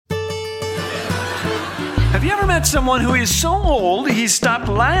Have you ever met someone who is so old he stopped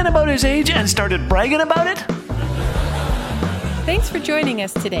lying about his age and started bragging about it? Thanks for joining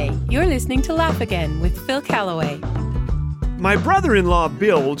us today. You're listening to Laugh Again with Phil Callaway. My brother-in-law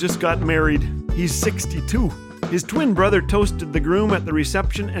Bill just got married. He's 62. His twin brother toasted the groom at the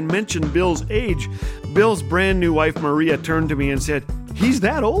reception and mentioned Bill's age. Bill's brand new wife Maria turned to me and said, "He's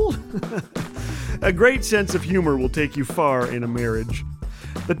that old?" A great sense of humor will take you far in a marriage.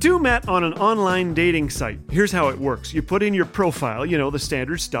 The two met on an online dating site. Here's how it works. You put in your profile, the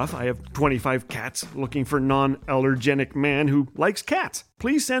standard stuff. I have 25 cats, looking for non-allergenic man who likes cats.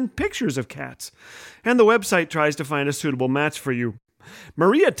 Please send pictures of cats. And the website tries to find a suitable match for you.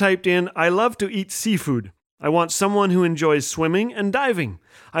 Maria typed in, "I love to eat seafood. I want someone who enjoys swimming and diving.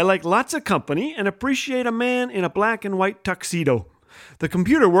 I like lots of company and appreciate a man in a black and white tuxedo." The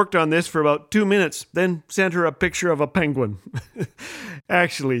computer worked on this for about 2 minutes, then sent her a picture of a penguin.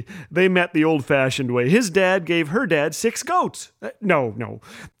 Actually, they met the old-fashioned way. His dad gave her dad 6 goats. No.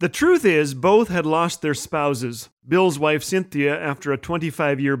 The truth is, both had lost their spouses. Bill's wife, Cynthia, after a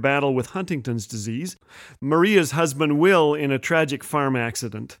 25-year battle with Huntington's disease. Maria's husband, Will, in a tragic farm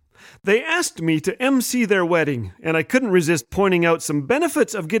accident. They asked me to MC their wedding, and I couldn't resist pointing out some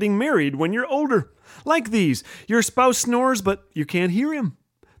benefits of getting married when you're older. Like these, your spouse snores, but you can't hear him.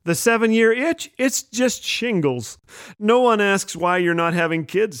 The 7-year itch, it's just shingles. No one asks why you're not having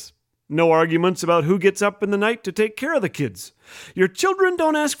kids. No arguments about who gets up in the night to take care of the kids. Your children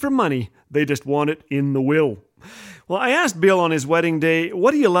don't ask for money, they just want it in the will. Well, I asked Bill on his wedding day,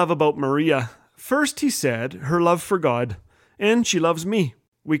 "What do you love about Maria?" First, he said, her love for God, and she loves me.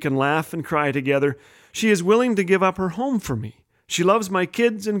 We can laugh and cry together. She is willing to give up her home for me. She loves my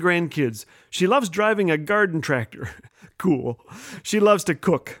kids and grandkids. She loves driving a garden tractor. Cool. She loves to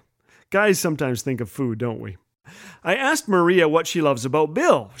cook. Guys sometimes think of food, don't we? I asked Maria what she loves about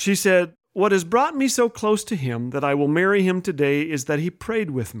Bill. She said, "What has brought me so close to him that I will marry him today is that he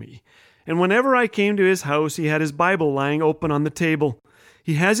prayed with me. And whenever I came to his house, he had his Bible lying open on the table.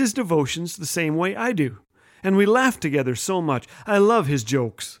 He has his devotions the same way I do. And we laugh together so much. I love his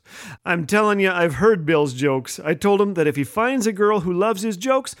jokes." I'm telling you, I've heard Bill's jokes. I told him that if he finds a girl who loves his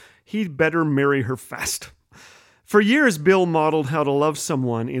jokes, he'd better marry her fast. For years, Bill modeled how to love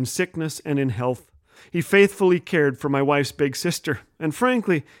someone in sickness and in health. He faithfully cared for my wife's big sister, and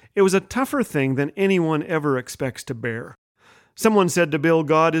frankly, it was a tougher thing than anyone ever expects to bear. Someone said to Bill,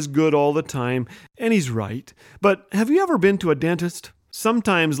 "God is good all the time," and he's right. But have you ever been to a dentist?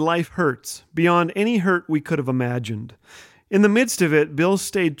 Sometimes life hurts beyond any hurt we could have imagined. In the midst of it, Bill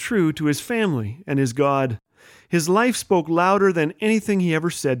stayed true to his family and his God. His life spoke louder than anything he ever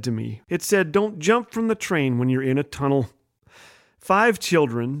said to me. It said, "Don't jump from the train when you're in a tunnel." 5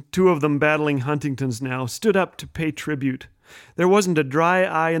 children, 2 of them battling Huntington's now, stood up to pay tribute. There wasn't a dry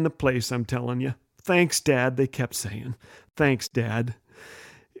eye in the place, I'm telling you. "Thanks, Dad," they kept saying. "Thanks, Dad."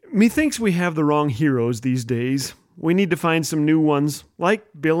 Methinks we have the wrong heroes these days. We need to find some new ones, like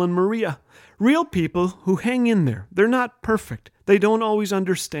Bill and Maria. Real people who hang in there. They're not perfect. They don't always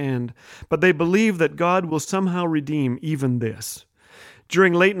understand, but they believe that God will somehow redeem even this.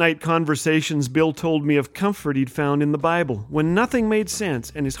 During late-night conversations, Bill told me of comfort he'd found in the Bible when nothing made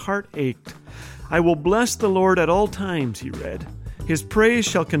sense and his heart ached. "I will bless the Lord at all times," he read. "His praise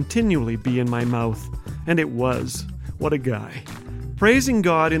shall continually be in my mouth." And it was. What a guy. Praising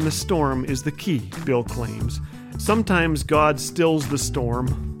God in the storm is the key, Bill claims. Sometimes God stills the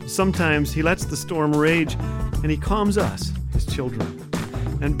storm. Sometimes he lets the storm rage, and he calms us, his children.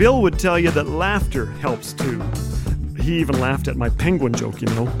 And Bill would tell you that laughter helps too. He even laughed at my penguin joke,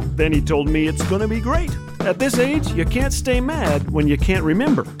 Then he told me it's going to be great. At this age, you can't stay mad when you can't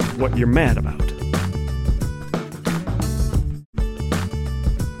remember what you're mad about.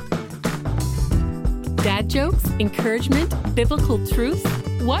 Dad jokes, encouragement, biblical truth.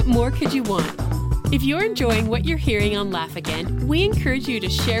 What more could you want? If you're enjoying what you're hearing on Laugh Again, we encourage you to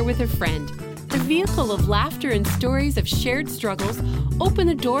share with a friend. The vehicle of laughter and stories of shared struggles open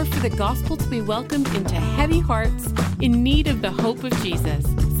the door for the gospel to be welcomed into heavy hearts in need of the hope of Jesus.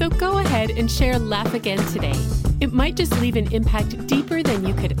 So go ahead and share Laugh Again today. It might just leave an impact deeper than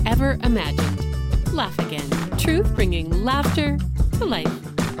you could ever imagine. Laugh Again. Truth bringing laughter to life.